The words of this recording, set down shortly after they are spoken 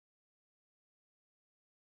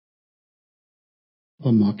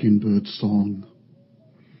A Mockingbird Song.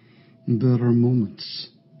 There are moments,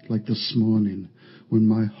 like this morning, when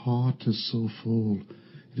my heart is so full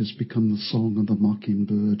it has become the song of the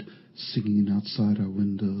mockingbird singing outside our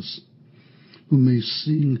windows, who may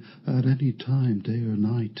sing at any time, day or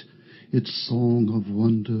night, its song of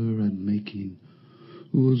wonder and making,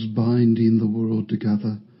 who is binding the world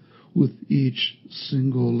together with each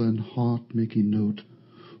single and heart-making note,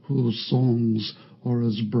 whose songs are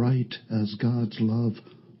as bright as God's love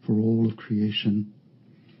for all of creation.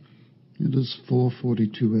 It is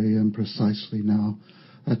 4:42 a.m. precisely now,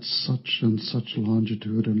 at such and such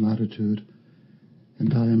longitude and latitude,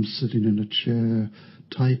 and I am sitting in a chair,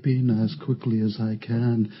 typing as quickly as I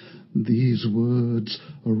can these words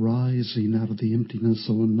arising out of the emptiness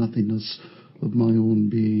or nothingness of my own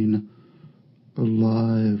being,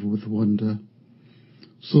 alive with wonder,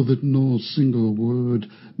 so that no single word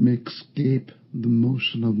may escape the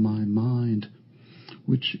motion of my mind,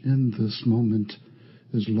 which in this moment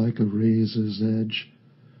is like a razor's edge,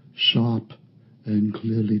 sharp and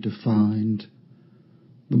clearly defined.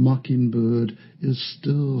 The mockingbird is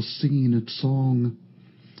still singing its song,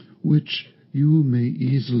 which you may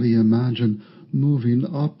easily imagine moving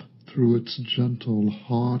up through its gentle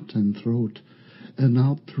heart and throat, and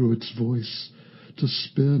out through its voice, to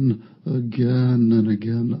spin again and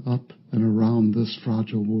again up and around this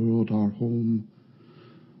fragile world, our home.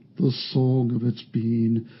 The song of its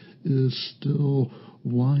being is still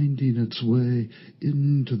winding its way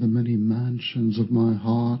into the many mansions of my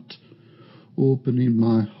heart, opening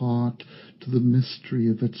my heart to the mystery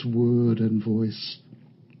of its word and voice.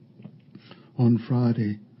 On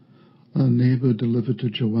Friday, a neighbor delivered to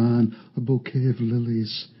Joanne a bouquet of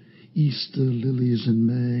lilies, Easter lilies in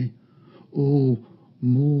May. Oh,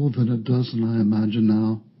 more than a dozen, I imagine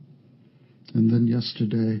now. And then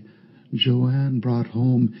yesterday, Joanne brought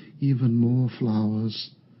home even more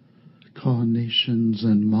flowers, carnations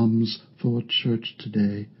and mums for church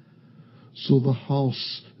today, so the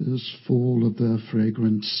house is full of their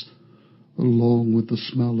fragrance, along with the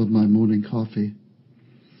smell of my morning coffee.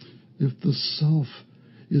 If the self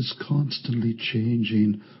is constantly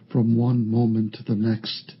changing from one moment to the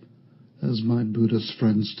next, as my Buddhist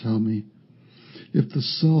friends tell me, if the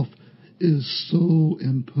self is so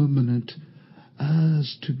impermanent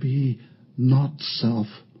as to be not self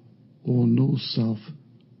or no self,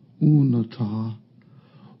 unnata,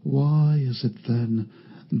 why is it then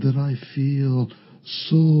that I feel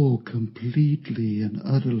so completely and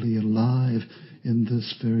utterly alive in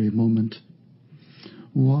this very moment?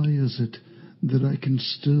 Why is it that I can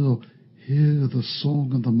still hear the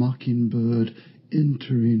song of the mockingbird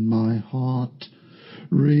entering my heart,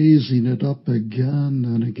 raising it up again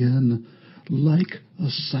and again like a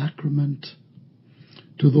sacrament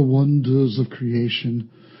to the wonders of creation,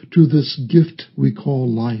 to this gift we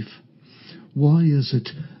call life? Why is it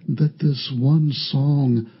that this one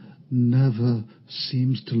song never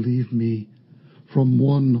seems to leave me from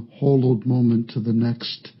one hallowed moment to the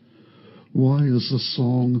next? Why is the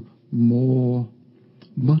song more,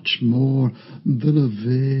 much more than a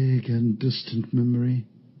vague and distant memory?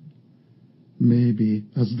 Maybe,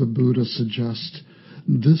 as the Buddha suggests,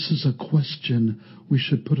 this is a question we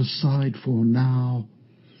should put aside for now,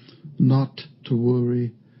 not to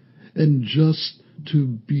worry, and just to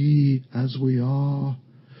be as we are,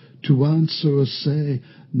 to answer or say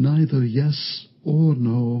neither yes or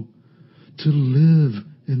no, to live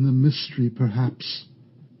in the mystery perhaps.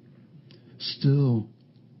 Still,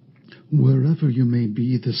 wherever you may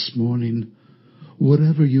be this morning,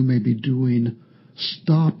 whatever you may be doing,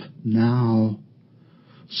 stop now.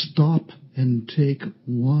 Stop and take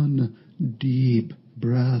one deep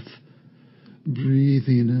breath,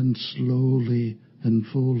 breathing in slowly and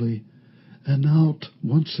fully, and out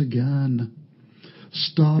once again.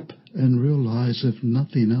 Stop and realize, if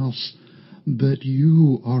nothing else, that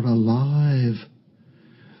you are alive,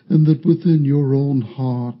 and that within your own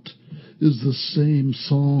heart is the same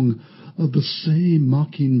song of the same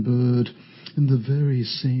mockingbird in the very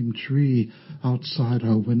same tree outside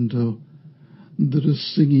our window, that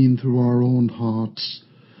is singing through our own hearts,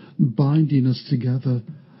 binding us together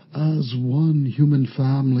as one human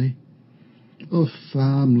family, a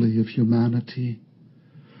family of humanity.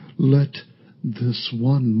 Let this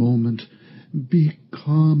one moment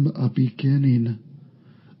become a beginning,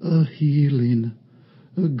 a healing,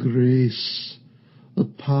 a grace, a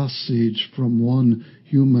passage from one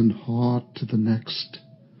human heart to the next,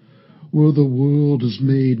 where the world is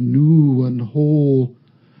made new and whole,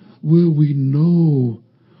 where we know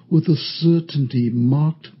with a certainty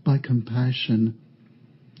marked by compassion,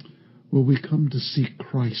 where we come to see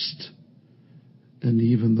Christ and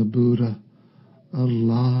even the Buddha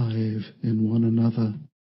alive in one another.